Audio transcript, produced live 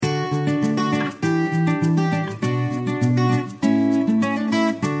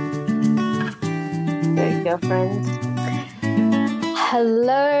girlfriends.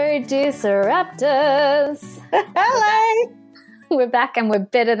 Hello, disruptors. Hello. We're back and we're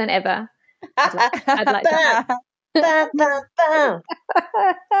better than ever. I'd like to.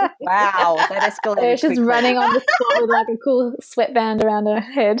 Wow, that escalated She's quickly. running on the spot with like a cool sweatband around her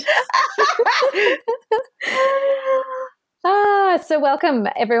head. So welcome,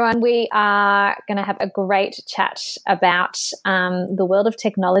 everyone. We are going to have a great chat about the world of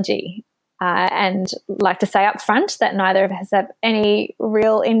technology. And like to say up front that neither of us have any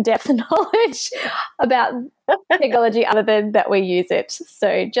real in-depth knowledge about technology other than that we use it.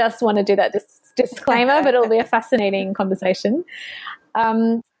 So just want to do that disclaimer, but it'll be a fascinating conversation.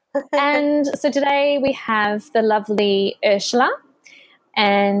 And so today we have the lovely Ursula,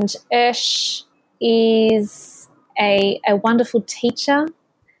 and Ursh is a wonderful teacher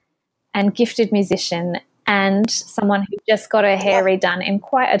and gifted musician, and someone who just got her hair redone in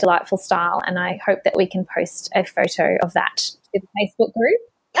quite a delightful style, and I hope that we can post a photo of that to the Facebook group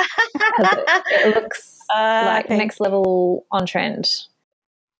because it looks like next level on trend.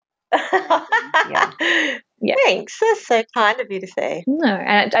 Yeah. Thanks. That's so kind of you to say. No,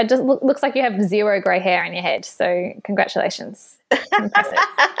 and it just looks like you have zero grey hair in your head, so congratulations. Impressive.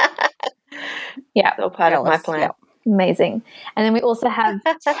 Yeah. It's all part of my plan. Yeah. Amazing. And then we also have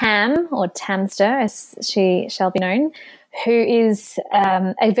Tam, or Tamster, as she shall be known, who is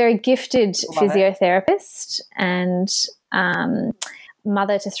a very gifted physiotherapist and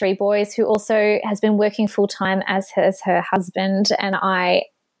mother to 3 boys, who also has been working full-time, as has her husband. And I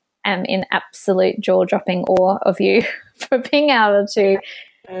am in absolute jaw-dropping awe of you for being able to...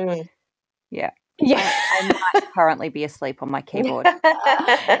 Yeah. Yeah. I might currently be asleep on my keyboard.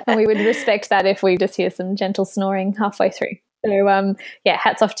 And we would respect that if we just hear some gentle snoring halfway through. So,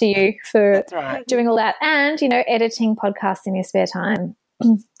 hats off to you for doing all that and, editing podcasts in your spare time.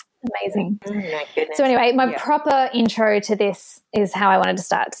 Amazing. My goodness. So anyway, my proper intro to this is how I wanted to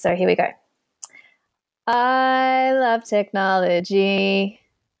start. So here we go. I love technology,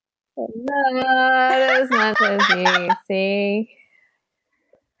 but not as much as you see.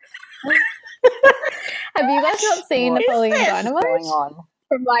 Have you guys not seen Napoleon Dynamite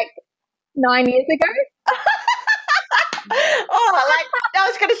from like 9 years ago? I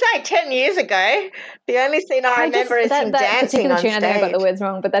was going to say 10 years ago. The only scene I remember is him dancing on stage. I think I got the words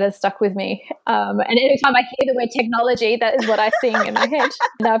wrong, but that has stuck with me. And every time I hear the word technology, that is what I sing in my head.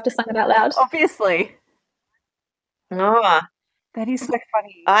 Now I've just sung it out loud. Obviously. Oh, that is so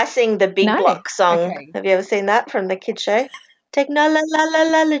funny. I sing the Big Block song. Okay. Have you ever seen that from the kids' show?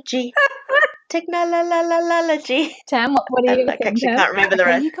 Technol-ol-ol-ol-ology. Technol-ol-ol-ol-ology. Tam, what are you I actually can't remember the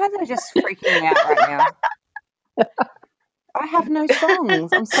rest. You guys are just freaking me out right now. I have no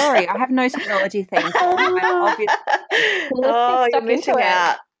songs. I'm sorry. I have no technology themes. You're missing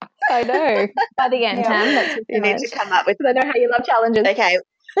out. I know. By the end, Tam, that's what you need to come up with. I know how you love challenges. Okay.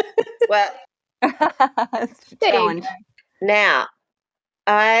 Well, challenge. Now,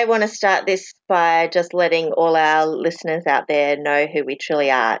 I want to start this by just letting all our listeners out there know who we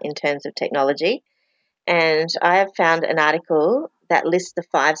truly are in terms of technology. And I have found an article that lists the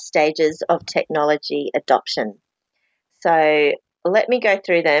 5 stages of technology adoption. So let me go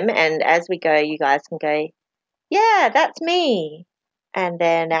through them, and as we go, you guys can go, yeah, that's me. And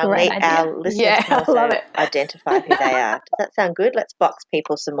then our listeners can also identify who they are. Does that sound good? Let's box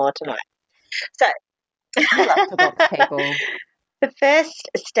people some more tonight. So I love to box people. The first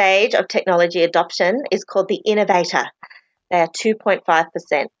stage of technology adoption is called the innovator. They are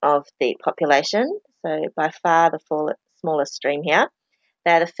 2.5% of the population, so by far the smallest stream here.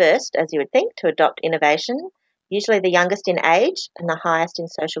 They are the first, as you would think, to adopt innovation, usually the youngest in age and the highest in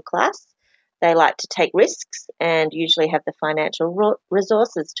social class. They like to take risks and usually have the financial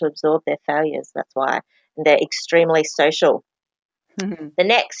resources to absorb their failures. That's why. And they're extremely social. The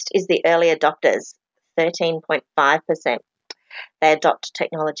next is the early adopters, 13.5%. They adopt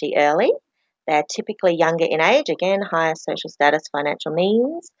technology early. They're typically younger in age, again, higher social status, financial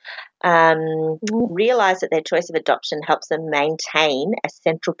means, realise that their choice of adoption helps them maintain a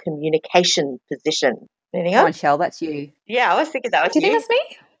central communication position. Moving on. Come on, Shell, that's you. Yeah, I was thinking that was you. Do you think that's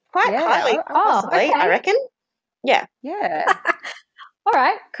me? Quite highly, possibly, okay. I reckon. Yeah. Yeah. All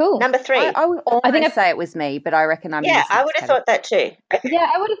right, cool. Number 3. I would almost say it was me, but I reckon I'm Yeah, I would have thought that too. Yeah,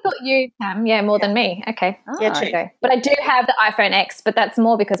 I would have thought you, Tam, more than me. Okay. Yeah, true. Okay. But I do have the iPhone X, but that's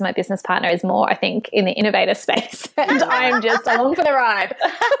more because my business partner is more, I think, in the innovator space, and I'm just along for the ride.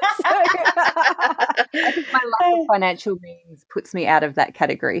 I think my lack of financial means puts me out of that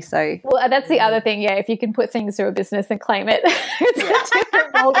category. So, well, that's the other thing. Yeah, if you can put things through a business and claim it, it's a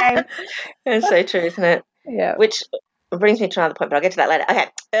different ballgame. It's so true, isn't it? Yeah. Which brings me to another point, but I'll get to that later. Okay,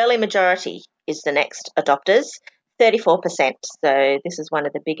 early majority is the next adopters, 34%. So this is one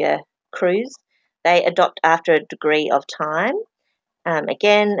of the bigger crews. They adopt after a degree of time,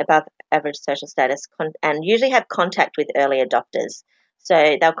 again, above average social status, and usually have contact with early adopters.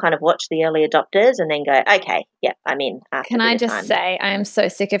 So they'll kind of watch the early adopters and then go, okay, yeah, I'm in after Can a I bit of just time. say I am so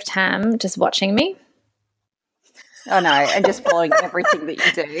sick of Tam just watching me? Oh no, and just following everything that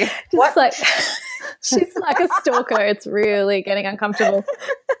you do. Just What? like she's like a stalker. It's really getting uncomfortable.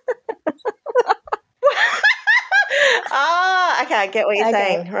 Oh, okay, I get what you're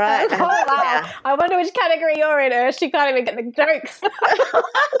saying. Right. Oh, wow. I wonder which category you're in, Urs. She can't even get the jokes.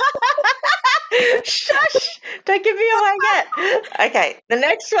 Shush! Don't give me away yet. Okay, the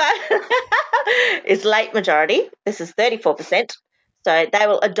next one is late majority. This is 34%. So they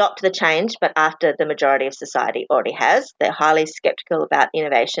will adopt the change, but after the majority of society already has. They're highly sceptical about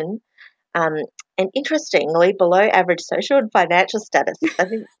innovation. And interestingly, below average social and financial status. I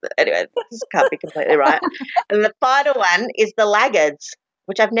think, anyway, this can't be completely right. And the final one is the laggards,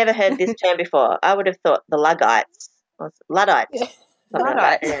 which I've never heard this term before. I would have thought the Luddites. Luddites. Yeah. Something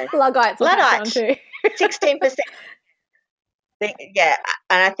like that. Anyway. Luddites. Luddites. Too. 16%. Yeah,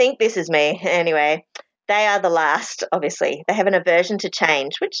 and I think this is me. Anyway, they are the last, obviously. They have an aversion to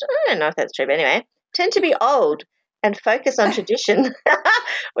change, which I don't know if that's true, but anyway, tend to be old and focus on tradition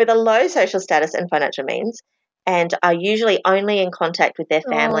with a low social status and financial means, and are usually only in contact with their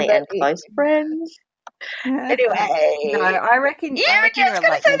family and close friends. Anyway. No, I reckon Yeah, I reckon I was you're a going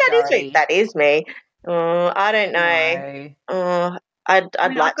to late say that is me. majority. That is me. I don't know. No. I'd I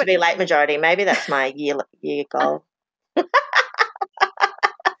mean, like to be late majority. Maybe that's my year goal.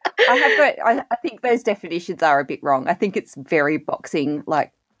 I think those definitions are a bit wrong. I think it's very boxing,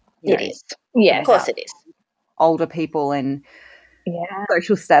 like it is. Yeah, of course it is. Older people and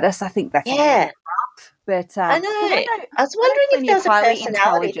social status. I think that's rough. But I know. I was wondering if there was a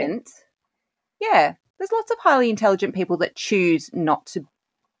personality thing. Yeah, there's lots of highly intelligent people that choose not to,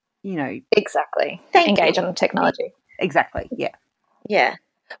 exactly engage on technology. Exactly. Yeah. Yeah.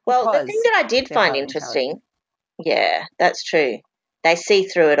 Well, the thing that I did find interesting. Yeah, that's true. They see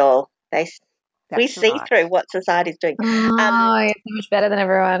through it all. We see through what society's doing. Oh, you're so much better than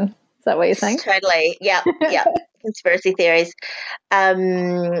everyone. Is that what you're saying? Totally. Yeah. Yeah. Conspiracy theories.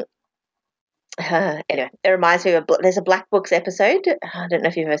 Anyway, it reminds me of there's a Black Books episode. I don't know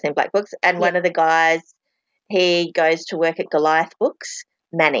if you've ever seen Black Books. And one of the guys, he goes to work at Goliath Books,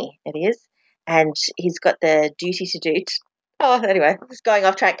 Manny it is, and he's got the duty to do. Anyway, it's going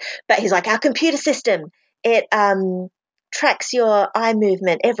off track. But he's like, our computer system, it tracks your eye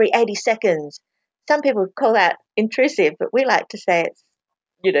movement every 80 seconds. Some people call that intrusive, but we like to say it's,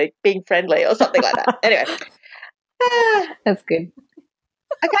 being friendly or something like that. Anyway. That's good.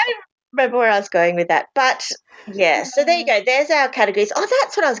 I can't remember where I was going with that. But, yeah, so there you go. There's our categories. Oh,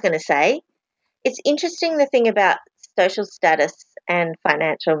 that's what I was going to say. It's interesting, the thing about social status and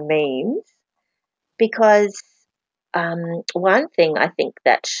financial means, because one thing I think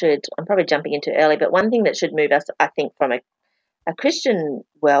that should – I'm probably jumping into early, but one thing that should move us, I think, from a Christian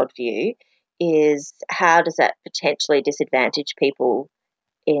worldview is how does that potentially disadvantage people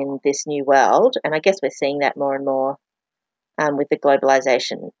in this new world? And I guess we're seeing that more and more with the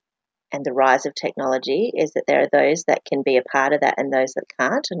globalization and the rise of technology, is that there are those that can be a part of that and those that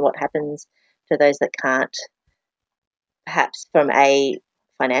can't, and what happens to those that can't, perhaps from a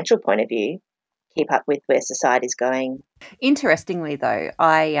financial point of view, keep up with where society's going. Interestingly, though,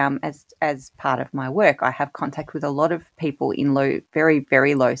 I as part of my work, I have contact with a lot of people in very,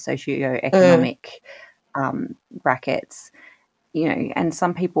 very low socioeconomic brackets, and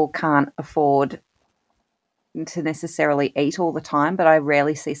some people can't afford to necessarily eat all the time, but I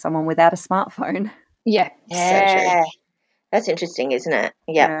rarely see someone without a smartphone. Yeah. So true. That's interesting, isn't it?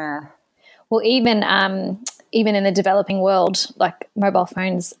 Yep. Yeah. Well, even in the developing world, like mobile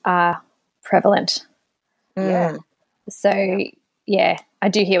phones are prevalent. Yeah. So, yeah, I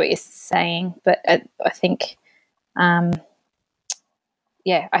do hear what you're saying, but I think, I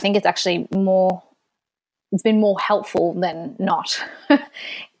think it's actually it's been more helpful than not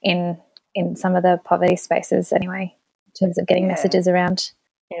in some of the poverty spaces anyway, in terms of getting messages around.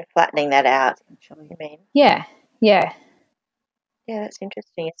 Yeah, flattening that out, you mean? Yeah. Yeah, that's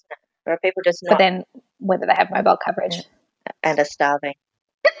interesting, isn't it? Or are people just not... But then whether they have mobile coverage. And are starving.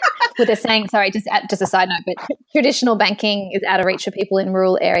 Well, they're saying, sorry, just a side note, but traditional banking is out of reach for people in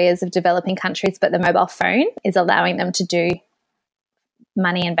rural areas of developing countries, but the mobile phone is allowing them to do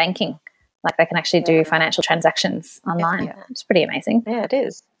money and banking. Like they can actually do financial transactions online. Yeah. It's pretty amazing. Yeah, it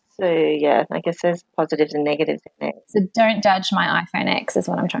is. So, yeah, I guess there's positives and negatives in there. So don't judge my iPhone X is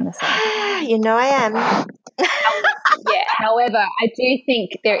what I'm trying to say. I am. However, I do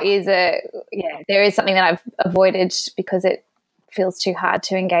think there is there is something that I've avoided because it feels too hard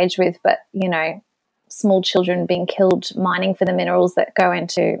to engage with. But, you know, small children being killed mining for the minerals that go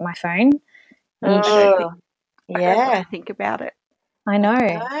into my phone. Oh, I don't want yeah. to think about it. I know.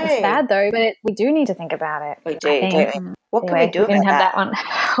 It's bad though, but we do need to think about it. We I do, think. don't we? What can we Anyway, do we didn't about have that? one.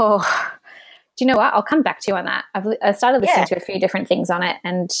 Oh, do you know what? I'll come back to you on that. I started listening Yeah. to a few different things on it,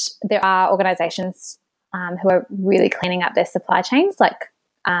 and there are organisations who are really cleaning up their supply chains, like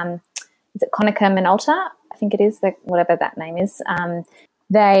is it Konica Minolta? I think it is, whatever that name is.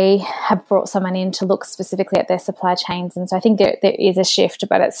 They have brought someone in to look specifically at their supply chains, and so I think there is a shift,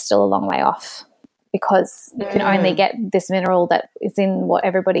 but it's still a long way off because you can only get this mineral that is in what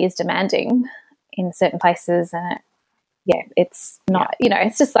everybody is demanding in certain places, and it's not. You know,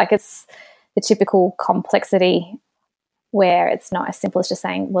 it's just like it's the typical complexity where it's not as simple as just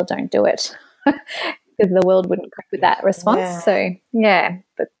saying, "Well, don't do it," because the world wouldn't cope with that response. Yeah. So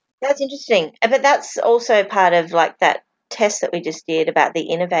but That's interesting. But that's also part of like that test that we just did about the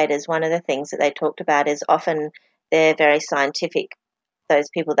innovators. One of the things that they talked about is often they're very scientific, those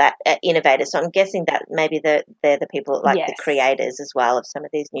people that are innovators. So I'm guessing that maybe they're the people like the Yes. creators as well of some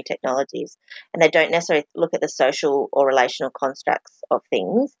of these new technologies. And they don't necessarily look at the social or relational constructs of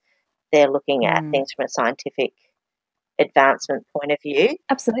things. They're looking at things from a scientific advancement point of view.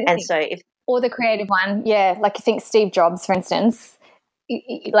 Absolutely. And so or the creative one, like you think Steve Jobs, for instance,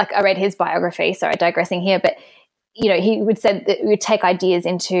 like I read his biography, sorry, digressing here, but you know, he would say that we would take ideas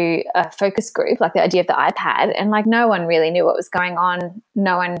into a focus group, like the idea of the iPad, and like no one really knew what was going on.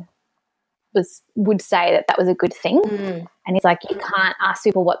 No one would say that was a good thing. And he's like, you can't ask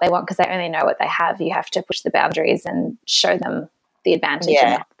people what they want because they only know what they have. You have to push the boundaries and show them the advantage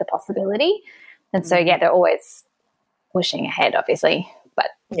and the possibility. And so, they're always pushing ahead, obviously, but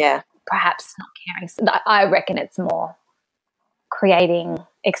perhaps not caring. So I reckon it's more creating,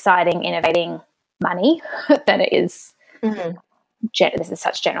 exciting, innovating money than it is. This is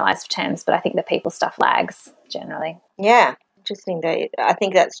such generalized terms, but I think the people stuff lags generally. Yeah, interesting. I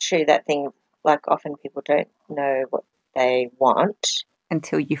think that's true. That thing, like often people don't know what they want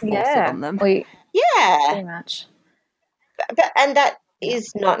until you force it on them. Pretty much. And that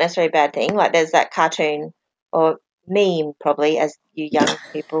is not necessarily a bad thing. Like there's that cartoon or meme, probably, as you young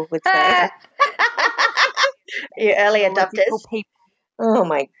people would say. You early adopters. Oh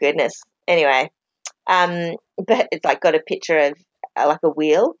my goodness. Anyway, but it's like got a picture of like a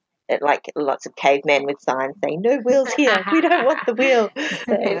wheel. Like lots of cavemen with signs saying, "No wheels here. We don't want the wheel."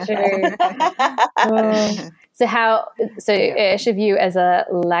 So Ash, of you as a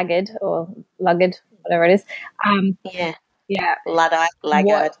laggard or luggard, whatever it is. Luddite,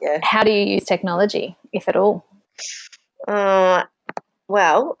 laggard. How do you use technology, if at all?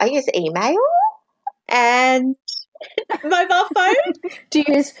 Well, I use email and mobile phone. Do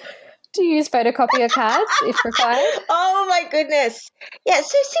you use photocopier cards if required? Oh my goodness. Yeah,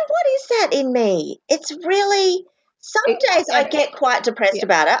 Susie, what is that in me? It's really some days I get quite depressed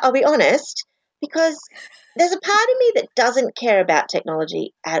about it, I'll be honest, because there's a part of me that doesn't care about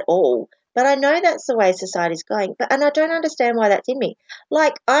technology at all. But I know that's the way society's going. And I don't understand why that's in me.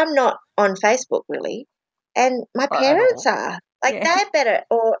 Like I'm not on Facebook really. And my parents are. Like they're better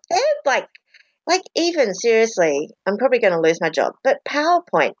or they're like even seriously, I'm probably going to lose my job. But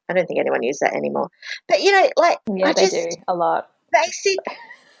PowerPoint, I don't think anyone uses that anymore. But you know, like they do a lot.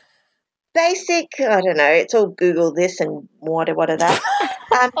 Basic. I don't know. It's all Google this and what of that.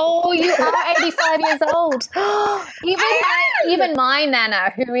 Oh, you are 85 years old. even my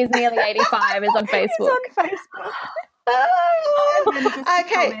nana, who is nearly 85, is on Facebook.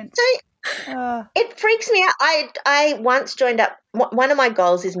 Okay, so it freaks me out. I once joined up. One of my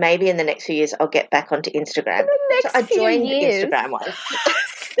goals is maybe in the next few years I'll get back onto Instagram. I joined Instagram once.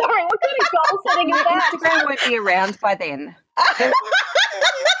 Sorry, what kind of goal setting is that? Instagram won't be around by then.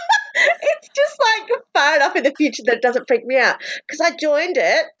 It's just like far enough in the future that it doesn't freak me out because I joined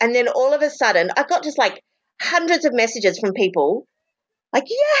it and then all of a sudden I got just like hundreds of messages from people like,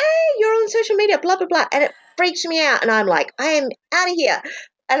 yeah, hey, you're on social media, blah, blah, blah. And it freaks me out. And I'm like, I am out of here.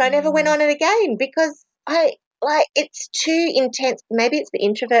 And I never went on it again because it's too intense. Maybe it's the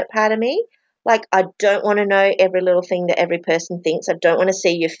introvert part of me. Like, I don't want to know every little thing that every person thinks. I don't want to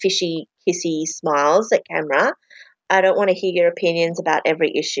see your fishy, kissy smiles at camera. I don't want to hear your opinions about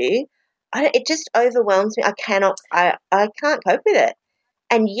every issue. It just overwhelms me. I can't cope with it.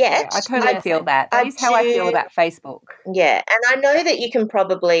 And yet, I totally feel that. That is how I feel about Facebook. Yeah, and I know that you can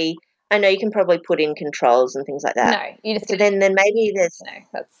probably put in controls and things like that. No, you just. So then maybe there's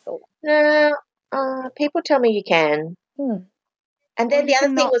that's all. No, people tell me you can. And then the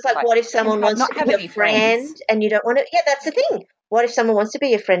other thing was like, what if someone wants to be your friend and you don't want to? Yeah, that's the thing. what if someone wants to be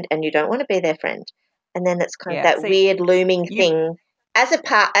your friend and you don't want to be their friend? And then it's kind of that See, weird looming thing. As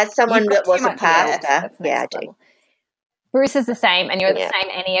someone you've got that was too a much pastor, That's I next do. level. Bruce is the same, and you're the Yeah.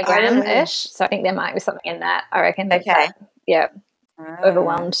 same Oh, Enneagram-ish. So I think there might be something in that. I reckon that's that. Yeah,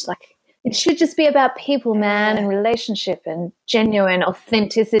 overwhelmed. Like, it should just be about people, man, and relationship and genuine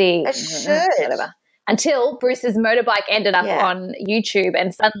authenticity. It should. Whatever. Until Bruce's motorbike ended up on YouTube,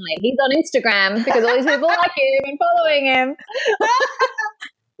 and suddenly he's on Instagram because all these people like him and following him.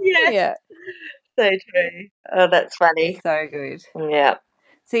 Yeah. So true. Oh, that's funny. So good. Yeah.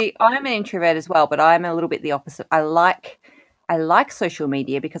 See, I'm an introvert as well, but I'm a little bit the opposite. I like social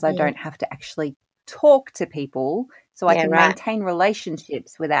media because I don't have to actually talk to people, so I can maintain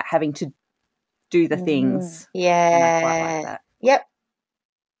relationships without having to do the things. Yeah. And I quite like that. Yep.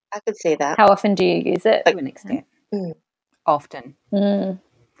 I could see that. How often do you use it? To an extent. Often.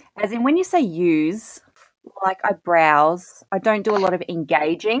 As in, when you say use, like I browse, I don't do a lot of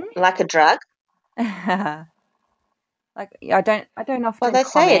engaging. Like a drug? Like I don't often they comment.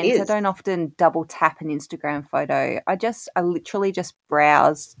 say it is. I don't often double tap an Instagram photo. I literally just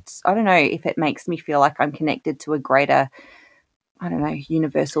browse. I don't know if it makes me feel like I'm connected to a greater, I don't know,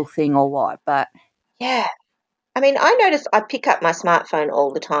 universal thing or what, but yeah. I mean, I notice I pick up my smartphone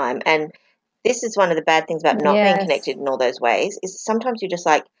all the time, and this is one of the bad things about not being connected in all those ways, is sometimes you're just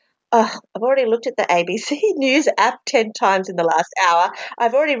like, oh, I've already looked at the ABC News app 10 times in the last hour.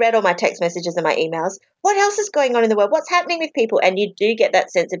 I've already read all my text messages and my emails. What else is going on in the world? What's happening with people? And you do get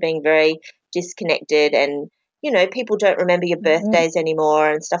that sense of being very disconnected, and, people don't remember your birthdays anymore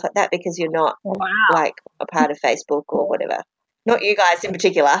and stuff like that because you're not like a part of Facebook or whatever. Not you guys in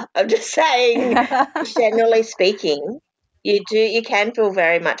particular. I'm just saying, generally speaking, you can feel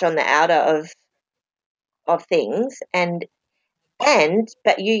very much on the outer of things,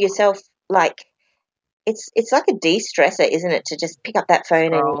 but you yourself, like, it's like a de-stressor, isn't it, to just pick up that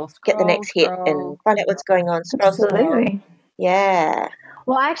phone and get the next hit and find out what's going on. Absolutely. Yeah.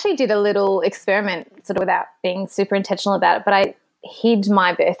 Well, I actually did a little experiment, sort of without being super intentional about it, but I hid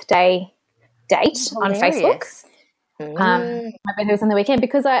my birthday date on Facebook. My birthday was on the weekend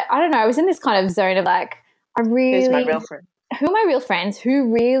because I don't know, I was in this kind of zone of like, who's my real friend? Who are my real friends?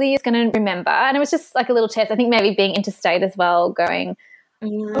 Who really is going to remember? And it was just like a little test. I think maybe being interstate as well, going,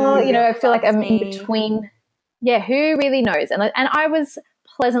 I feel like I'm in between. Yeah, who really knows? And I was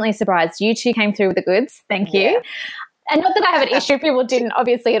pleasantly surprised. You two came through with the goods. Thank you. And not that I have an issue, people didn't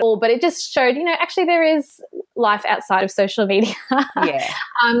obviously at all, but it just showed, actually there is life outside of social media.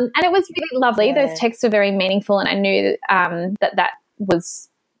 And it was really lovely. Yeah. Those texts were very meaningful, and I knew that was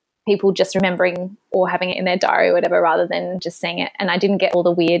people just remembering or having it in their diary or whatever rather than just seeing it. And I didn't get all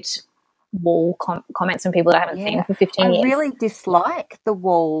the weird wall comments from people that I haven't seen for 15 years. I really dislike the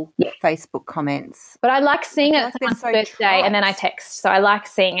wall Facebook comments. But I like seeing it at someone's birthday and then I text. So I like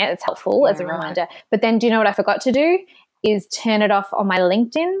seeing it. It's helpful as a reminder. But then do you know what I forgot to do? Is turn it off on my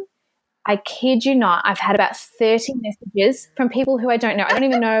LinkedIn. I kid you not, I've had about 30 messages from people who I don't know. I don't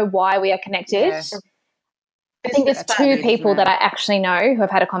even know why we are connected. Yeah. I think there's two people that I actually know who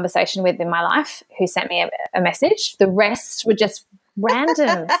I've had a conversation with in my life who sent me a message. The rest were just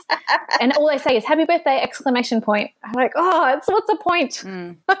randoms. And all they say is happy birthday, exclamation point. I'm like, what's the point?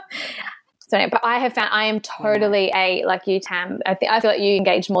 So, but I have found I am totally like you, Tam. I feel like you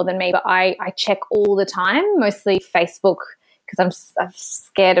engage more than me, but I check all the time, mostly Facebook, because I'm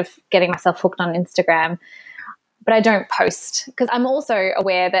scared of getting myself hooked on Instagram. But I don't post because I'm also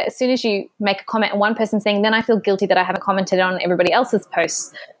aware that as soon as you make a comment and one person's saying, then I feel guilty that I haven't commented on everybody else's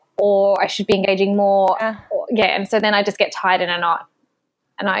posts, or I should be engaging more. And so then I just get tired in a knot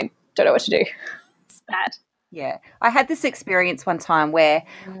and I don't know what to do. It's bad. Yeah. I had this experience one time where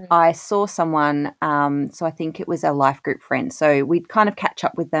I saw someone, so I think it was a life group friend. So we'd kind of catch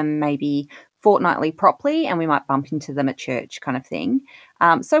up with them maybe fortnightly properly, and we might bump into them at church kind of thing.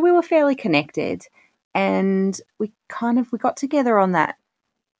 So we were fairly connected. And we got together on that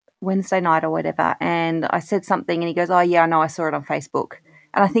Wednesday night or whatever, and I said something and he goes, oh, yeah, I know, I saw it on Facebook.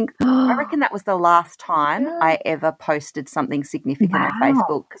 And I reckon that was the last time I ever posted something significant on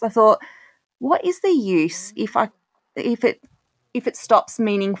Facebook, because I thought, what is the use if it stops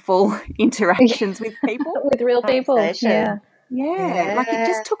meaningful interactions with people? With real people. Yeah, like it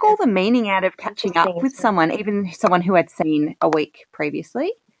just took all the meaning out of catching up with someone, even someone who I'd seen a week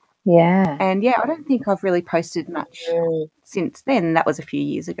previously. Yeah. And, I don't think I've really posted much since then. That was a few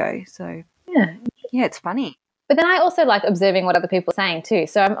years ago. So, yeah, it's funny. But then I also like observing what other people are saying too.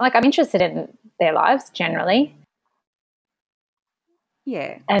 So I'm interested in their lives generally.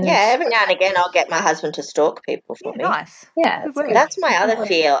 Yeah. And Yeah, every now and again I'll get my husband to stalk people for me. Nice. yeah, Good it's work. good. That's my other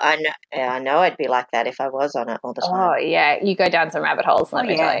fear. I know I'd be like that if I was on it all the Oh time. yeah, you go down some rabbit holes, let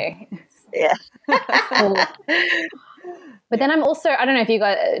me tell you. Yeah. But then I'm also, I don't know if you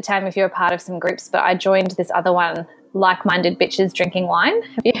guys, Tam, if you're a part of some groups, but I joined this other one, Like-Minded Bitches Drinking Wine.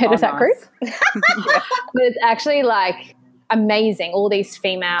 Have you heard of that group? Yeah. But it's actually like amazing. All these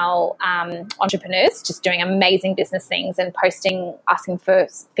female entrepreneurs just doing amazing business things and posting, asking for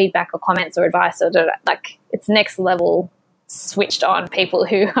feedback or comments or advice, or like it's next level switched on people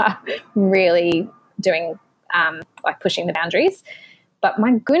who are really doing like pushing the boundaries. But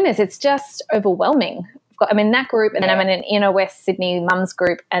my goodness, it's just overwhelming. I'm in that group, and then I'm in an inner West Sydney mums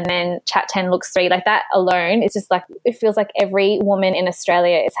group, and then Chat 10 Looks 3. Like that alone, it's just like it feels like every woman in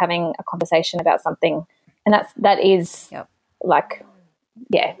Australia is having a conversation about something, and that is like,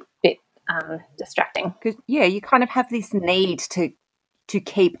 yeah, a bit distracting. Because you kind of have this need to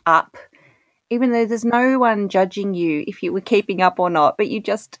keep up, even though there's no one judging you if you were keeping up or not. But you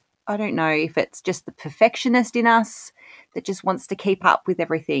just, I don't know if it's just the perfectionist in us that just wants to keep up with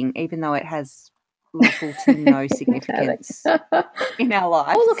everything, even though it has little to no significance in our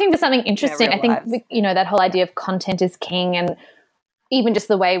lives. Or looking for something interesting. I think, that whole idea of content is king, and even just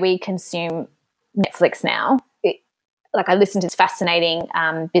the way we consume Netflix now. Like I listened to this fascinating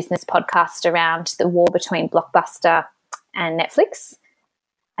business podcast around the war between Blockbuster and Netflix,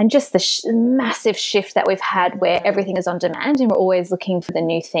 and just the massive shift that we've had where everything is on demand and we're always looking for the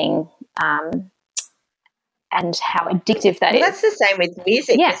new thing, and how addictive that is. That's the same with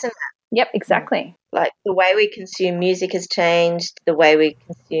music, isn't it? Yep, exactly. Like the way we consume music has changed, the way we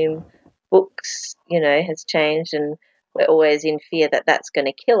consume books, has changed, and we're always in fear that that's going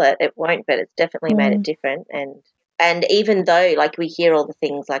to kill it. It won't, but it's definitely made it different. And even though, like, we hear all the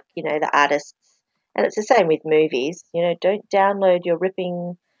things like, the artists, and it's the same with movies, don't download, you're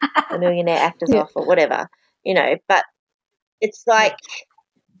ripping the millionaire actors off or whatever, but it's like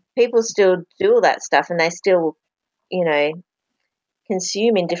people still do all that stuff and they still,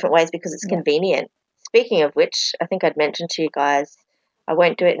 consume in different ways because it's convenient. Speaking of which, I think I'd mentioned to you guys, I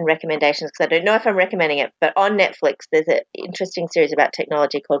won't do it in recommendations because I don't know if I'm recommending it, but on Netflix there's an interesting series about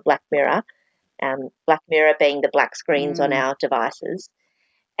technology called Black Mirror. Black Mirror being the black screens on our devices.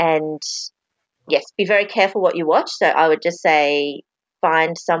 And yes, be very careful what you watch. So I would just say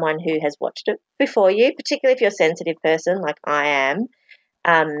find someone who has watched it before you, particularly if you're a sensitive person like I am.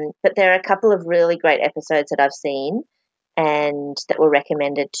 But there are a couple of really great episodes that I've seen and that were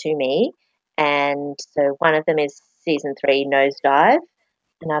recommended to me. And so one of them is season 3, Nosedive.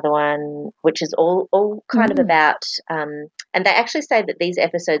 Another one, which is all kind of about, and they actually say that these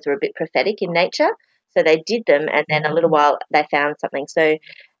episodes were a bit prophetic in nature. So they did them, and then a little while they found something. So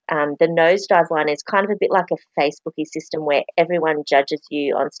the Nosedive one is kind of a bit like a Facebooky system where everyone judges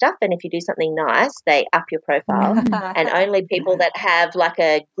you on stuff, and if you do something nice, they up your profile, and only people that have like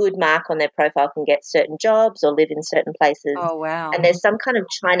a good mark on their profile can get certain jobs or live in certain places. Oh, wow. And there's some kind of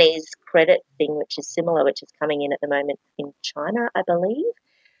Chinese credit thing which is similar, which is coming in at the moment in China, I believe.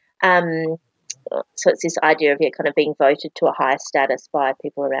 So it's this idea of you kind of being voted to a higher status by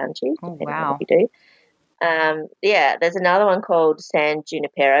people around you, depending on what you do. There's another one called San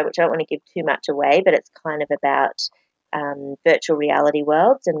Junipero, which I don't want to give too much away, but it's kind of about virtual reality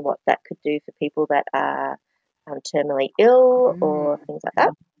worlds and what that could do for people that are terminally ill or things like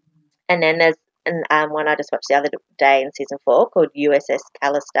that. And then there's one I just watched the other day in season 4 called USS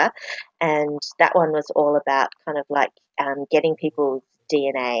Callister, and that one was all about kind of like getting people's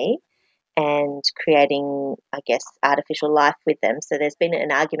DNA and creating, I guess, artificial life with them. So there's been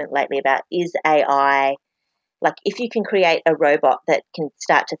an argument lately about, is AI, like if you can create a robot that can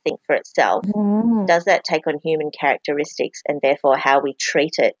start to think for itself, does that take on human characteristics, and therefore how we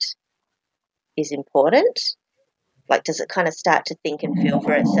treat it is important? Like, does it kind of start to think and feel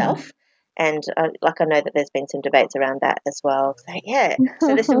for itself? And I know that there's been some debates around that as well. So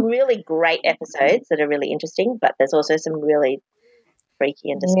there's some really great episodes that are really interesting, but there's also some really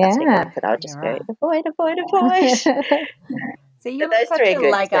freaky and disgusting ones that I'll just go, avoid. So you're those such three a are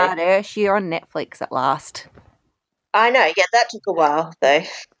good. laggard, Ursh. You're on Netflix at last. I know. Yeah, that took a while though,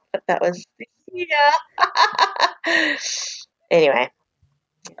 but that was Anyway,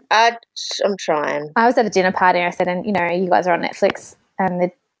 I'm trying. I was at a dinner party and I said, and you guys are on Netflix, and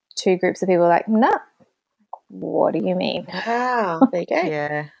the two groups of people were like, no. What do you mean? Wow, there you go.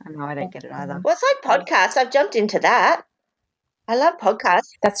 Yeah, I know, I don't get it either. Well, it's like podcasts. I've jumped into that. I love podcasts.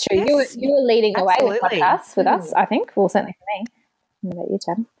 That's true. Yes, you were leading away with absolutely. podcasts with us, I think. Well, certainly for me. What about you,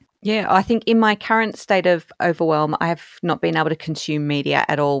 Jen? Yeah, I think in my current state of overwhelm, I have not been able to consume media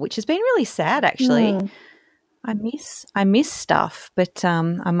at all, which has been really sad, actually. I miss stuff, but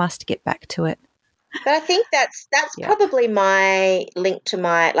I must get back to it. But I think that's probably my link to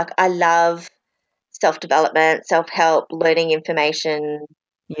my, like, I love self-development, self-help, learning information.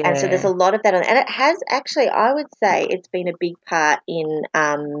 And so there's a Yeah. lot of that on, and it has actually, I would say it's been a big part in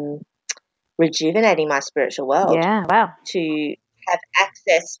rejuvenating my spiritual world, Yeah, wow. to have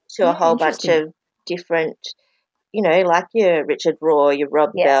access to a Yeah, whole bunch interesting. of different, like your Richard Raw, your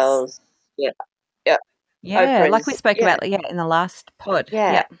Rob Yes. Bells, yeah, yeah, Yeah, like we Oprah's, spoke yeah, about in the last pod.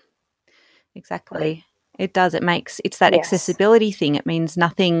 yeah, Yep, exactly. It does. It's that Yes. accessibility thing. It means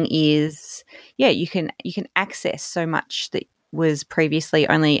nothing is you can access so much that was previously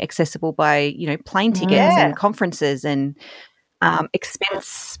only accessible by, plane tickets yeah, and conferences and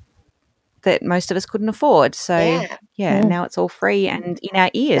expense that most of us couldn't afford. So yeah, now it's all free and in our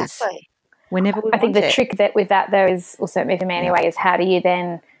ears exactly. whenever we I think want the it. trick with that though is, or certainly for me Yeah. anyway, is how do you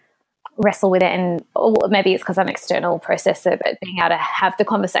then wrestle with it? And maybe it's because I'm an external processor, but being able to have the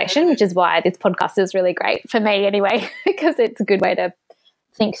conversation, which is why this podcast is really great for me anyway, because it's a good way to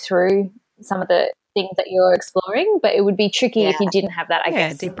think through some of the things that you're exploring. But it would be tricky Yeah, if you didn't have that, I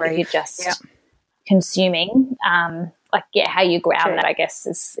guess, if you're Debrief. just consuming. How you ground true. that, I guess,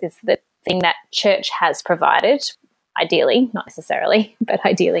 is the thing that church has provided, ideally, not necessarily, but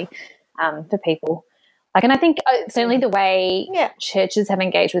ideally, for people. And I think certainly the way churches have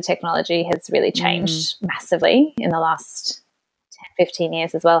engaged with technology has really changed massively in the last 10, 15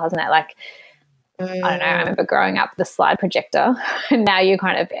 years as well, hasn't it? I don't know, I remember growing up the slide projector, and now you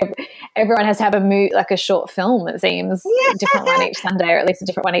kind of, everyone has to have a short film, it seems, a different one each Sunday, or at least a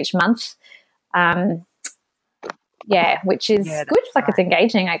different one each month. Which is good. Right. It's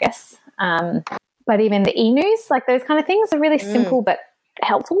engaging, I guess. But even the e-news, those kind of things are really simple but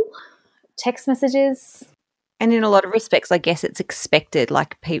helpful. Text messages. And in a lot of respects, I guess it's expected,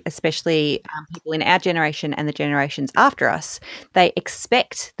 especially people in our generation and the generations after us, they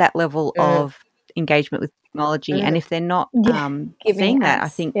expect that level of engagement with technology. And if they're not seeing that, I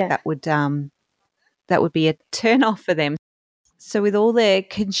think that would be a turn off for them. So with all the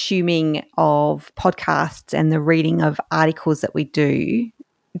consuming of podcasts and the reading of articles that we do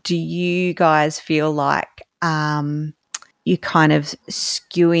you guys feel like you're kind of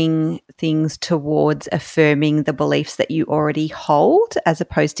skewing things towards affirming the beliefs that you already hold, as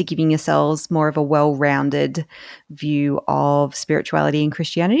opposed to giving yourselves more of a well-rounded view of spirituality and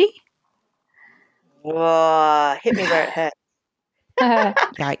Christianity? Whoa, hit me where it hurts.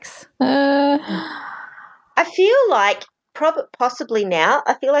 Yikes. I feel like possibly now,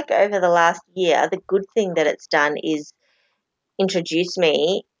 I feel like over the last year, the good thing that it's done is introduce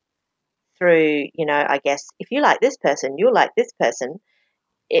me through, I guess, if you like this person, you'll like this person.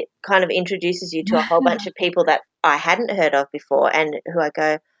 It kind of introduces you to a whole bunch of people that I hadn't heard of before, and who I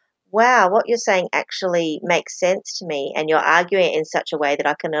go, wow, what you're saying actually makes sense to me, and you're arguing it in such a way that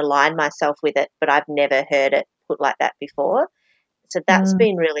I can align myself with it, but I've never heard it put like that before. So that's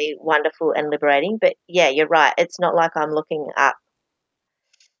been really wonderful and liberating. But yeah, you're right. It's not like I'm looking up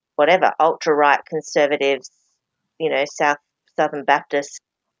whatever ultra-right conservatives, Southern Baptist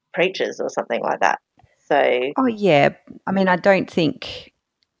preachers or something like that. So Oh yeah, I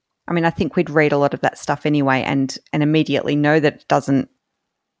think we'd read a lot of that stuff anyway and immediately know that it doesn't.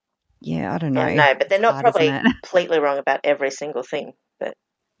 Yeah, I don't know. no, but they're It's not hard, probably isn't it? completely wrong about every single thing. But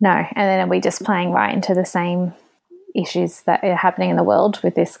no, and then are we just playing right into the same issues that are happening in the world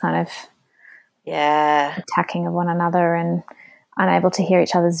with this kind of attacking of one another and unable to hear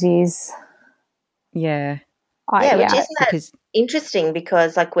each other's views? Yeah. Which isn't that interesting,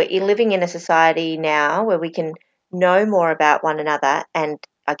 because we're living in a society now where we can know more about one another and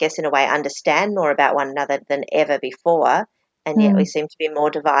I guess in a way understand more about one another than ever before, and yet we seem to be more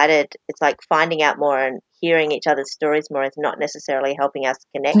divided. It's like finding out more and hearing each other's stories more is not necessarily helping us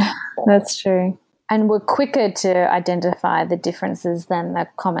connect more. That's true. And we're quicker to identify the differences than the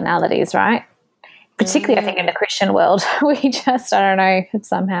commonalities, right? Particularly, I think, in the Christian world, we just, I don't know,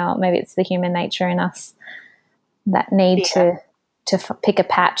 somehow, maybe it's the human nature in us, that need to pick a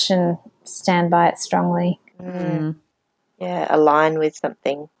patch and stand by it strongly. Align with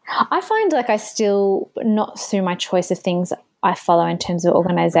something. I find I still, not through my choice of things I follow in terms of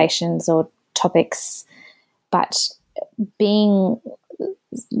organizations or topics, but being,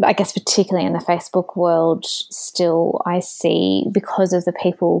 I guess, particularly in the Facebook world, still I see, because of the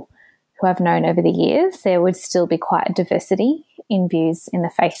people who I've known over the years, there would still be quite a diversity in views in the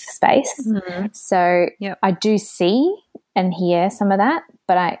faith space. So I do see and hear some of that,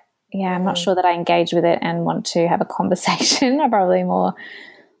 but I'm not sure that I engage with it and want to have a conversation. I'm probably more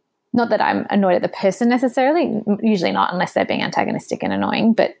not that I'm annoyed at the person necessarily, usually not unless they're being antagonistic and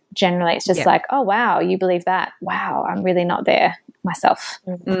annoying, but generally it's just like, oh, wow, you believe that? Wow, I'm really not there myself.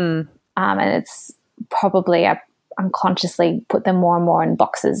 Mm. And it's probably I unconsciously put them more and more in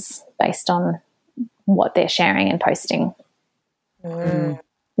boxes based on what they're sharing and posting,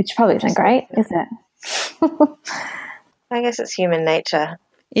 which probably isn't great, is it? I guess it's human nature.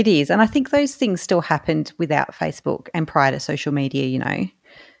 It is. And I think those things still happened without Facebook and prior to social media, you know.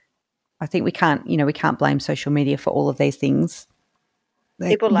 I think we can't blame social media for all of these things.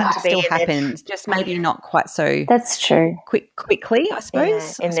 People like to be still in happens, just maybe not quite so That's true. quickly, I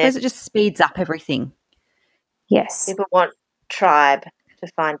suppose. Yeah, I suppose it just speeds up everything. Yes. People want tribe,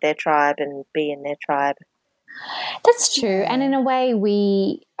 to find their tribe and be in their tribe. That's true. And in a way,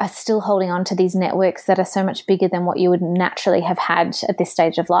 we are still holding on to these networks that are so much bigger than what you would naturally have had at this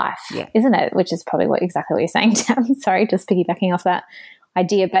stage of life, isn't it? Which is probably exactly what you're saying, Tam. Sorry, just piggybacking off that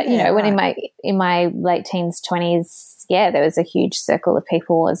idea. But, you know, when in my late teens, 20s, there was a huge circle of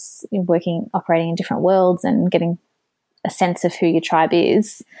people was operating in different worlds and getting a sense of who your tribe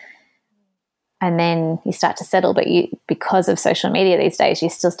is. And then you start to settle, but because of social media these days,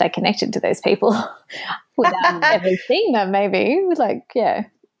 you still stay connected to those people without ever seeing them. Maybe it's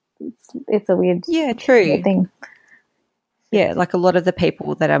a weird, weird thing. Yeah, like a lot of the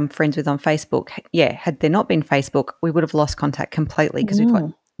people that I'm friends with on Facebook. Yeah, had there not been Facebook, we would have lost contact completely because we've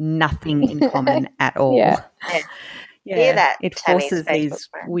got nothing in common at all. Yeah. Hear that? It Tammy's forces Facebook these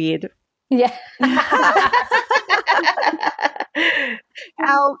friend. weird. Yeah.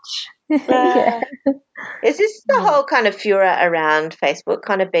 Ouch. Is this the whole kind of furor around Facebook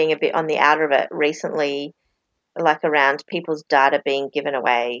kind of being a bit on the outer of it recently, like around people's data being given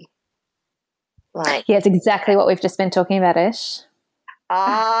away? Like, it's exactly what we've just been talking about, Ish.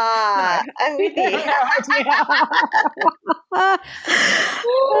 I'm with you.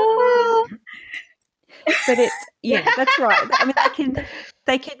 But that's right. I mean,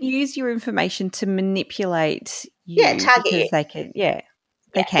 they can use your information to manipulate you. Target because you. They can.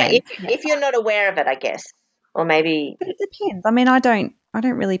 They can. If you're not aware of it, I guess, or maybe. But it depends. I mean, I don't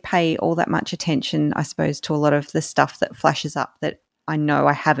really pay all that much attention, I suppose, to a lot of the stuff that flashes up that I know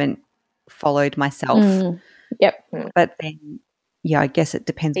I haven't followed myself. But then, I guess it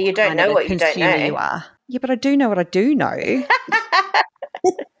depends. You don't know what you don't know. You are. Yeah, but I do know what I do know.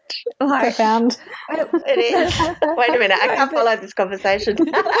 Profound. It is. Wait a minute, I can't follow this conversation.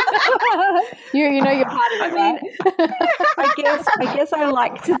 you know you're part of it. I guess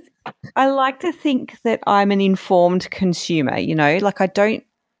I like to think that I'm an informed consumer, you know, like I don't,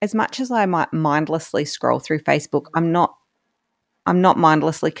 as much as I might mindlessly scroll through Facebook, I'm not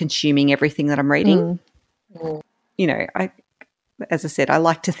mindlessly consuming everything that I'm reading. You know, as I said, I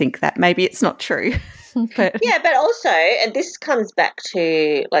like to think that. Maybe it's not true. But also, and this comes back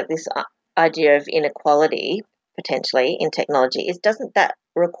to like this idea of inequality potentially in technology, doesn't that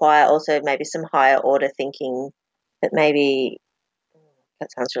require also maybe some higher order thinking that maybe,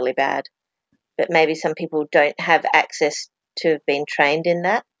 that sounds really bad, but maybe some people don't have access to have been trained in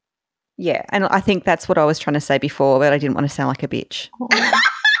that? Yeah, and I think that's what I was trying to say before, but I didn't want to sound like a bitch.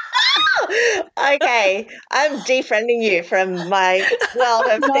 Okay, I'm defriending you from my world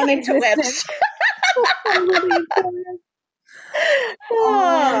of the interwebs.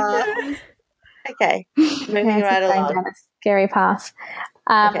 Okay, moving right along. Down a scary path.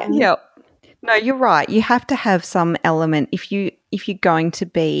 No, you're right. You have to have some element if you're going to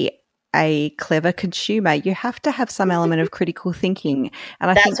be a clever consumer. You have to have some element of critical thinking,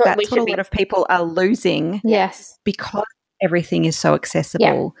 and I think that's what a lot of people are losing. Yes, because everything is so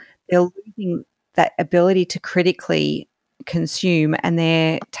accessible, they're losing that ability to critically consume, and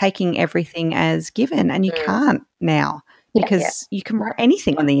they're taking everything as given, and you can't now because you can write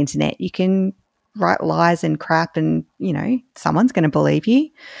anything on the internet. You can write lies and crap, and you know someone's going to believe you.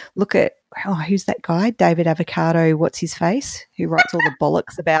 Look at who's that guy, David Avocado, what's his face, who writes all the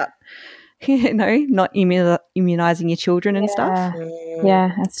bollocks about not immunizing your children and stuff.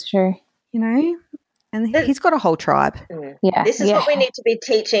 Yeah, that's true. You know, and he's got a whole tribe. Yeah, this is what we need to be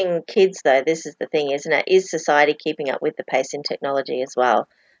teaching kids, though. This is the thing, isn't it? Is society keeping up with the pace in technology as well?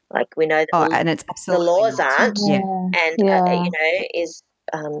 Like we know that and it's absolutely the laws aren't, and is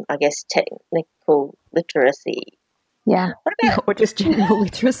I guess technical literacy. Yeah, what about or just general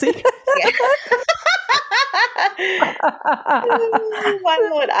literacy? One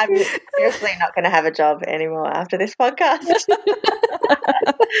more. I'm seriously not going to have a job anymore after this podcast.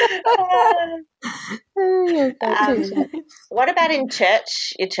 What about in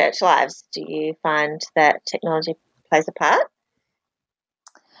church? Your church lives? Do you find that technology plays a part?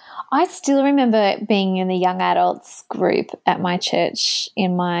 I still remember being in the young adults group at my church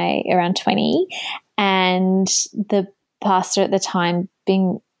in my around 20, and the pastor at the time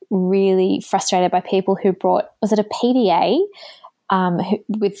being really frustrated by people who brought, was it a PDA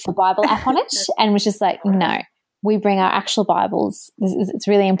with the Bible app on it, and was just like, no, we bring our actual Bibles. It's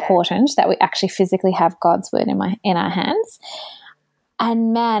really important that we actually physically have God's word in our hands.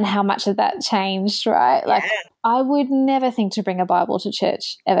 And man, how much of that changed, right? Like, I would never think to bring a Bible to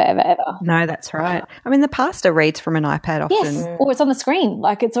church ever, ever, ever. No, that's right. I mean, the pastor reads from an iPad often. Yes, or it's on the screen.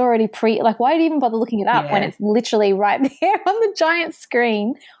 Like, it's already like, why do you even bother looking it up when it's literally right there on the giant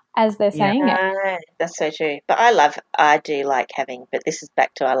screen as they're saying it? That's so true. But I do like having, but this is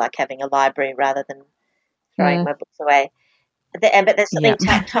back to I like having a library rather than throwing my books away. But there's something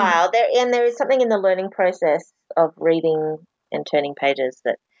tactile. There is something in the learning process of reading and turning pages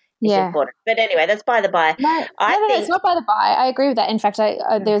that is important. But anyway, that's by the by. No, it's not by the by. I agree with that. In fact,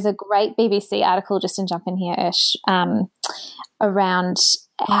 there's a great BBC article, just to jump in here, Ish, around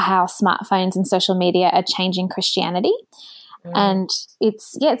how smartphones and social media are changing Christianity. And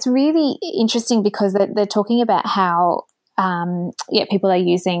it's really interesting because they're talking about how people are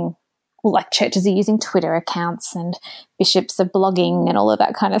using, well, like churches are using Twitter accounts and bishops are blogging and all of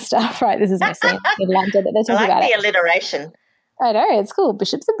that kind of stuff, right? This is mostly in London that they're talking about. I like the alliteration. I know, it's cool.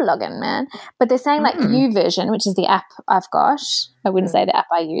 Bishops are blogging, man. But they're saying like YouVersion, which is the app I've got. I wouldn't say the app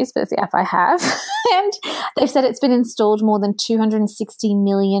I use, but it's the app I have. And they've said it's been installed more than 260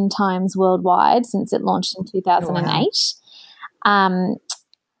 million times worldwide since it launched in 2008. Wow.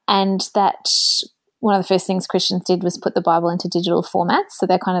 And that one of the first things Christians did was put the Bible into digital formats, so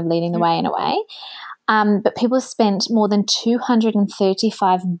they're kind of leading the way in a way. But people have spent more than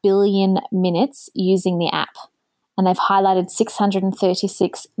 235 billion minutes using the app, and they've highlighted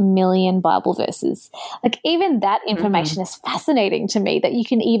 636 million Bible verses. Like, even that information is fascinating to me, that you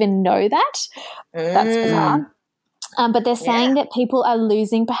can even know that. That's bizarre. But they're saying that people are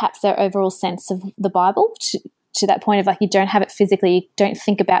losing perhaps their overall sense of the Bible to that point of like, you don't have it physically, you don't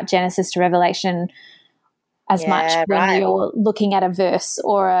think about Genesis to Revelation as much when you're looking at a verse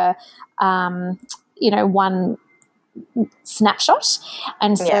or a one snapshot.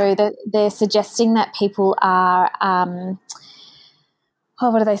 And so they're suggesting that people are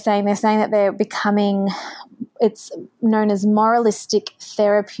what are they saying? They're saying that they're becoming, it's known as moralistic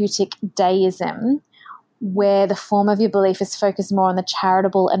therapeutic deism, where the form of your belief is focused more on the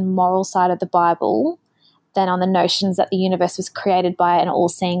charitable and moral side of the Bible than on the notions that the universe was created by an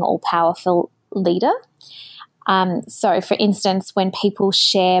all-seeing, all-powerful leader. So, for instance, when people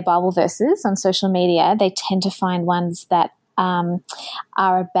share Bible verses on social media, they tend to find ones that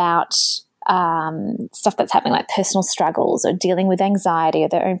are about stuff that's happening, like personal struggles or dealing with anxiety or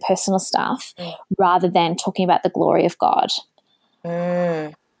their own personal stuff, rather than talking about the glory of God.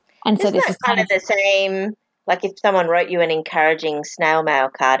 And so Isn't this that is kind of the same, like if someone wrote you an encouraging snail mail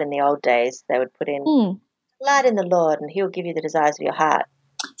card in the old days, they would put in, "Delight in the Lord and He will give you the desires of your heart."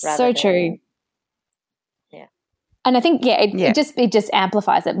 So true. Yeah. And I think, it just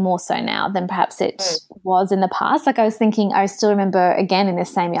amplifies it more so now than perhaps it was in the past. Like, I still remember, again, in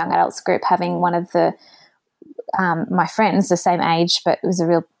this same young adults group, having one of the my friends, the same age, but it was a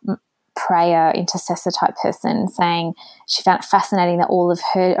real prayer intercessor type person, saying she found it fascinating that all of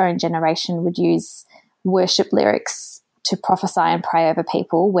her own generation would use worship lyrics to prophesy and pray over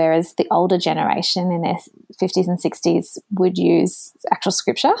people, whereas the older generation in their 50s and 60s would use actual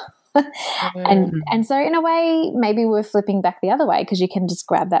scripture. And so in a way, maybe we're flipping back the other way, because you can just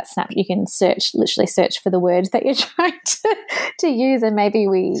grab that snap, you can literally search for the words that you're trying to use, and maybe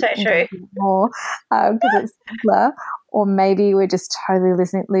we more because it's simpler, or maybe we're just totally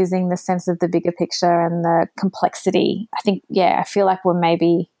losing the sense of the bigger picture and the complexity. I think, I feel like we're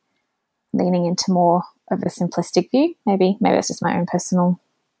maybe leaning into more of a simplistic view. Maybe that's just my own personal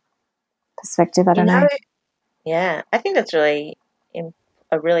perspective. I don't know. Yeah, I think that's really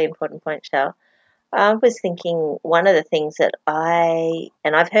a really important point, Shell. I was thinking one of the things that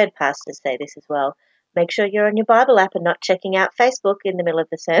I've heard pastors say this as well, make sure you're on your Bible app and not checking out Facebook in the middle of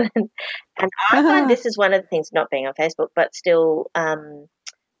the sermon. And I find this is one of the things, not being on Facebook, but still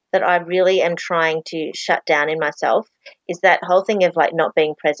that I really am trying to shut down in myself, is that whole thing of like not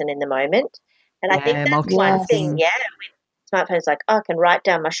being present in the moment. And I think that's one thing, with smartphones, like, I can write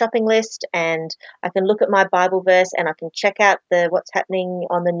down my shopping list and I can look at my Bible verse and I can check out what's happening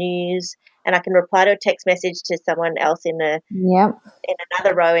on the news, and I can reply to a text message to someone else in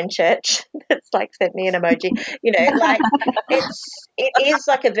another row in church that's like, sent me an emoji. Like it is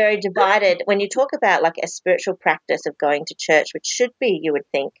like a very divided, when you talk about like a spiritual practice of going to church, which should be, you would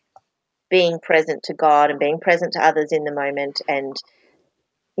think, being present to God and being present to others in the moment and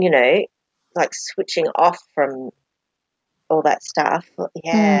like switching off from all that stuff.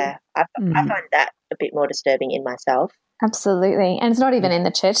 Yeah, I find that a bit more disturbing in myself. Absolutely. And it's not even in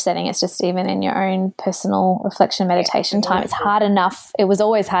the church setting. It's just even in your own personal reflection meditation time. It's hard enough. It was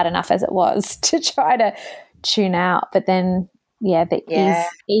always hard enough as it was to try to tune out. But then, the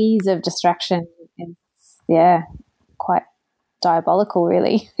ease of distraction is, quite diabolical,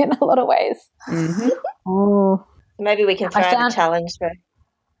 really, in a lot of ways. Mm-hmm. Oh. Maybe we can throw out a challenge for.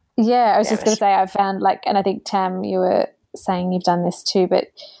 Yeah, I was just going to say I found and I think, Tam, you were saying you've done this too, but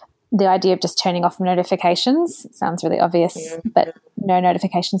the idea of just turning off notifications sounds really obvious, but no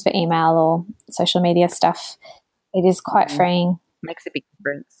notifications for email or social media stuff. It is quite freeing. Makes a big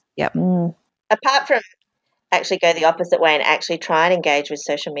difference. Yep. Apart from actually go the opposite way and actually try and engage with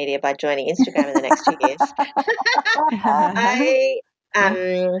social media by joining Instagram in the next 2 years.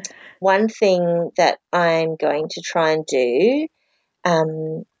 One thing that I'm going to try and do,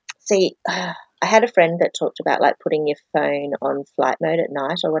 I had a friend that talked about like putting your phone on flight mode at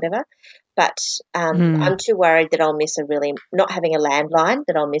night or whatever, but I'm too worried that I'll miss not having a landline,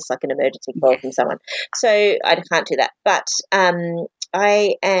 that I'll miss like an emergency call from someone. So I can't do that. But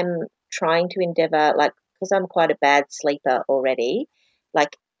I am trying to endeavour, like, because I'm quite a bad sleeper already,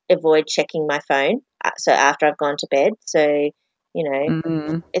 like avoid checking my phone so after I've gone to bed. So,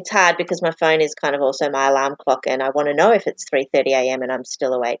 it's hard because my phone is kind of also my alarm clock and I want to know if it's 3:30 a.m. and I'm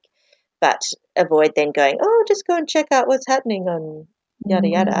still awake. But avoid then going, just go and check out what's happening on yada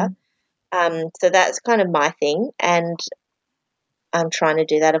yada. So that's kind of my thing, and I'm trying to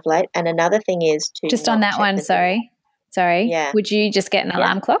do that of late. And another thing is to just on that one. Sorry. Yeah. Would you just get an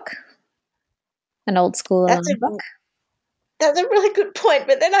alarm clock, an old school alarm clock? That's a really good point,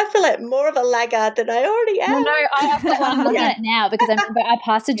 but then I feel like more of a laggard than I already am. No, I'm looking at it now because I remember our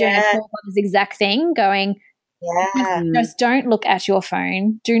pastor doing a talk on this exact thing, going. Yeah. Just don't look at your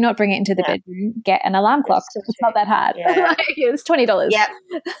phone. Do not bring it into the bedroom. Get an alarm clock. It's not that hard. Yeah. It's $20. Yeah.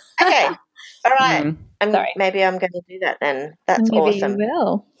 Okay. All right. Maybe I'm going to do that then. That's awesome. Maybe you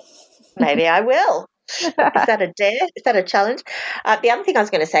will. Maybe I will. Is that a dare? Is that a challenge? The other thing I was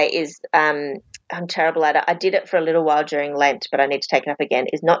going to say is I'm terrible at it. I did it for a little while during Lent, but I need to take it up again,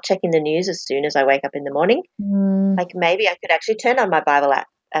 is not checking the news as soon as I wake up in the morning. Like maybe I could actually turn on my Bible app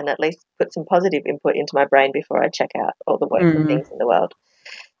and at least put some positive input into my brain before I check out all the woeful things in the world.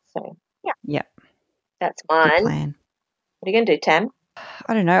 So, yeah. That's mine. Good plan. What are you going to do, Tam?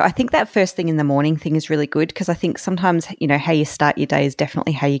 I don't know. I think that first thing in the morning thing is really good because I think sometimes, how you start your day is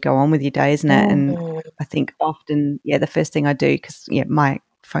definitely how you go on with your day, isn't it? And I think often, the first thing I do, because, my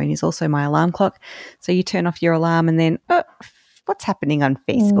phone is also my alarm clock. So you turn off your alarm and then, what's happening on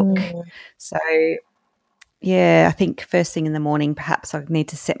Facebook? So, I think first thing in the morning, perhaps I need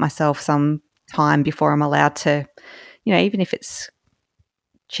to set myself some time before I'm allowed to, even if it's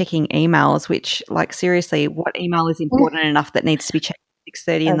checking emails, which, like, seriously, what email is important enough that needs to be checked at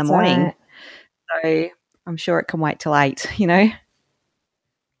 6:30 in the morning? Right. So I'm sure it can wait till 8,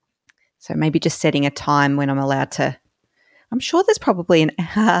 So maybe just setting a time when I'm allowed to. I'm sure there's probably an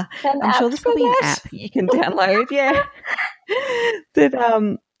app you can download,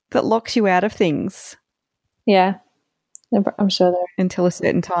 that locks you out of things. Yeah, I'm sure there. Until a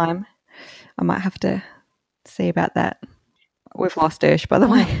certain time. I might have to see about that. We've lost Ursh, by the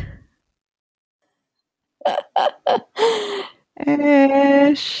way.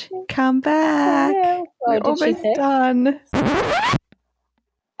 Ursh, come back. Yeah. We're almost done.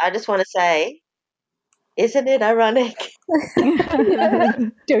 I just want to say, isn't it ironic?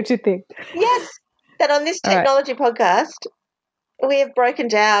 Don't you think? Yes, that on this technology podcast, we have broken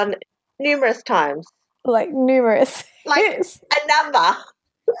down numerous times. Like numerous. Like a number,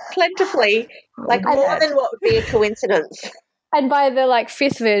 plentifully, like more than what would be a coincidence. And by the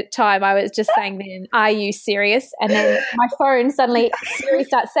fifth time, I was just saying then, are you serious? And then my phone suddenly, Siri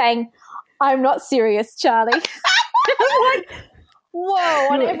starts saying, I'm not serious, Charlie. I'm like,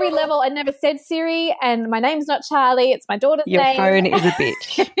 whoa, on every level. I never said Siri, and my name's not Charlie. It's my daughter's Your name. Your phone is a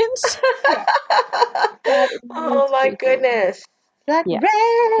bitch. Oh, my goodness.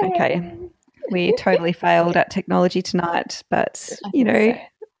 Okay. We totally failed at technology tonight, but,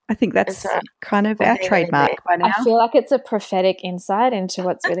 I think that's kind of our trademark by now. I feel like it's a prophetic insight into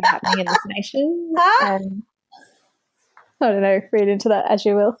what's really happening in this nation. And I don't know, read into that as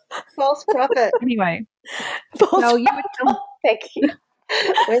you will. False prophet. Anyway. Thank you.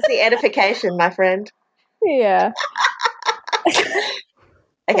 Where's the edification, my friend? Yeah.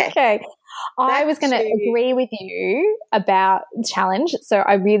 Okay. I was going to agree with you about challenge. So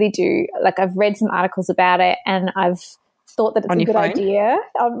I really do. I've read some articles about it and I've thought that it's a good idea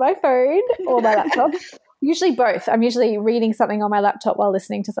on my phone or my laptop. Usually both. I'm usually reading something on my laptop while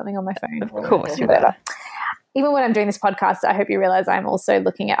listening to something on my phone. Of course you whatever. are. Even when I'm doing this podcast, I hope you realize I'm also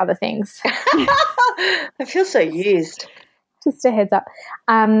looking at other things. I feel so used. Just a heads up.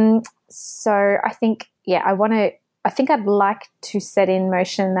 So I think, I think I'd like to set in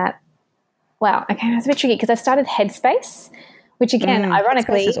motion that, it's a bit tricky because I started Headspace, which again,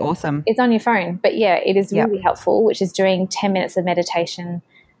 ironically, Headspace is awesome. It's on your phone. But yeah, it is really helpful, which is doing 10 minutes of meditation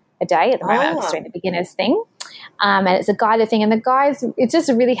a day. At the moment, I'm just doing the beginner's thing. And it's a guided thing. And it's just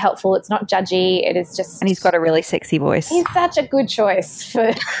really helpful. It's not judgy. It is just. And he's got a really sexy voice. He's such a good choice for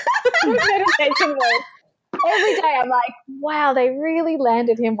meditation voice. Every day I'm like, wow, they really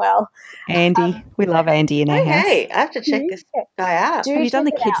landed him well. Andy. We love Andy in our house. Hey, I have to check this guy out. Have you done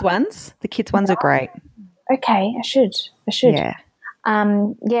the kids ones? The kids ones are great. Okay, I should. Yeah.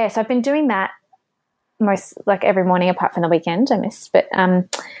 So I've been doing that every morning apart from the weekend I missed. But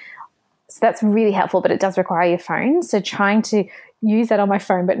so that's really helpful, but it does require your phone. So trying to use that on my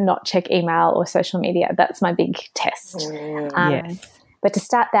phone but not check email or social media, that's my big test. Yes. But to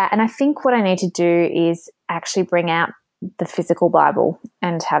start that, and I think what I need to do is actually bring out the physical Bible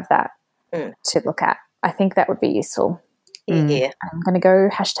and have that to look at. I think that would be useful. Yeah. I'm going to go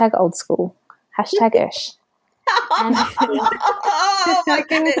 #old school, #ish. Oh my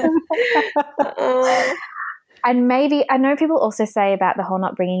goodness. And maybe, I know people also say about the whole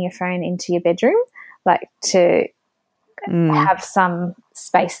not bringing your phone into your bedroom, like to have some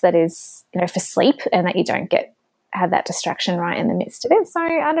space that is, for sleep and that you don't have that distraction right in the midst of it. So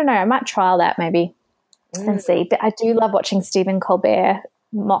I don't know, I might trial that maybe and see. But I do love watching Stephen Colbert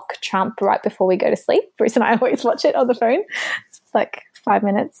mock Trump right before we go to sleep. Bruce and I always watch it on the phone. It's like 5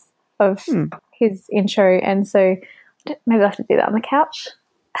 minutes of his intro, and so maybe I'll have to do that on the couch.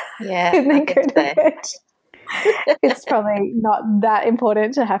 Yeah. And then go to bed. It's probably not that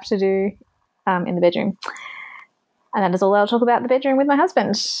important to have to do in the bedroom. And that is all I'll talk about the bedroom with my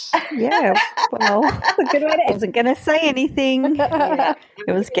husband. Yeah, well, a good way to I wasn't going to say anything.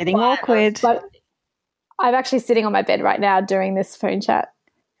 It was getting awkward. But I'm actually sitting on my bed right now doing this phone chat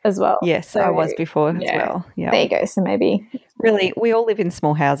as well. Yes, so, I was before as well. Yeah. There you go. So maybe. Really, we all live in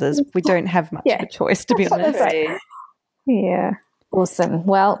small houses. We don't have much of a choice, to be honest. Right. Yeah. Awesome.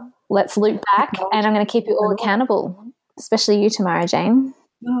 Well, let's loop back, and I'm going to keep you all accountable, especially you tomorrow, Jane.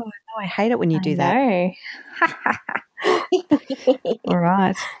 No, I hate it when you do that. No. All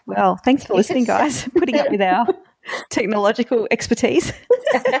right. Well, thanks for listening, guys. Putting up with our technological expertise.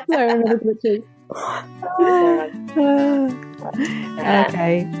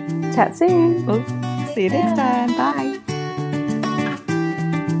 Okay. Chat soon. We'll see you next time. Bye.